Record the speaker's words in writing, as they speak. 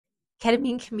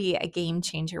Ketamine can be a game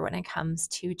changer when it comes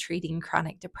to treating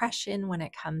chronic depression, when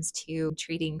it comes to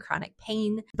treating chronic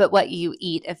pain, but what you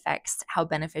eat affects how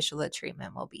beneficial the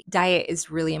treatment will be. Diet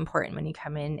is really important when you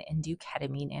come in and do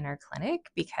ketamine in our clinic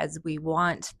because we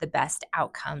want the best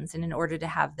outcomes. And in order to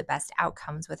have the best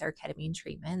outcomes with our ketamine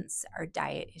treatments, our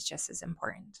diet is just as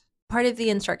important. Part of the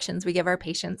instructions we give our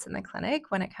patients in the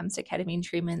clinic when it comes to ketamine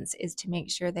treatments is to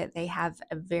make sure that they have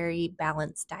a very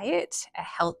balanced diet, a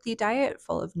healthy diet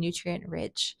full of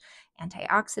nutrient-rich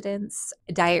antioxidants.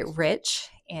 A diet rich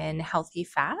in healthy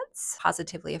fats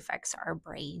positively affects our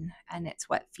brain, and it's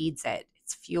what feeds it.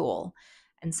 It's fuel.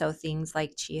 And so things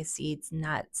like chia seeds,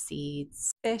 nuts,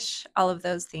 seeds, fish, all of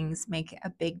those things make a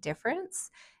big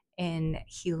difference in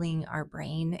healing our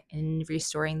brain and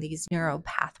restoring these neural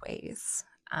pathways,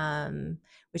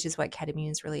 which is what ketamine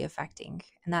is really affecting.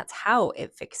 And that's how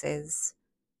it fixes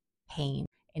pain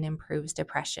and improves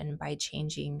depression, by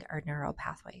changing our neural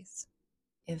pathways.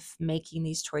 If making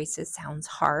these choices sounds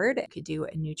hard, you could do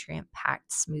a nutrient-packed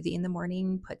smoothie in the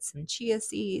morning, put some chia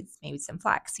seeds, maybe some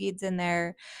flax seeds in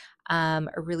there, a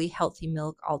really healthy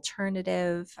milk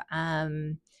alternative.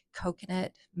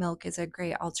 Coconut milk is a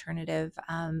great alternative,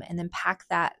 and then pack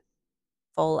that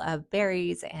full of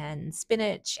berries and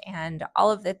spinach and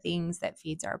all of the things that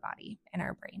feeds our body and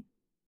our brain.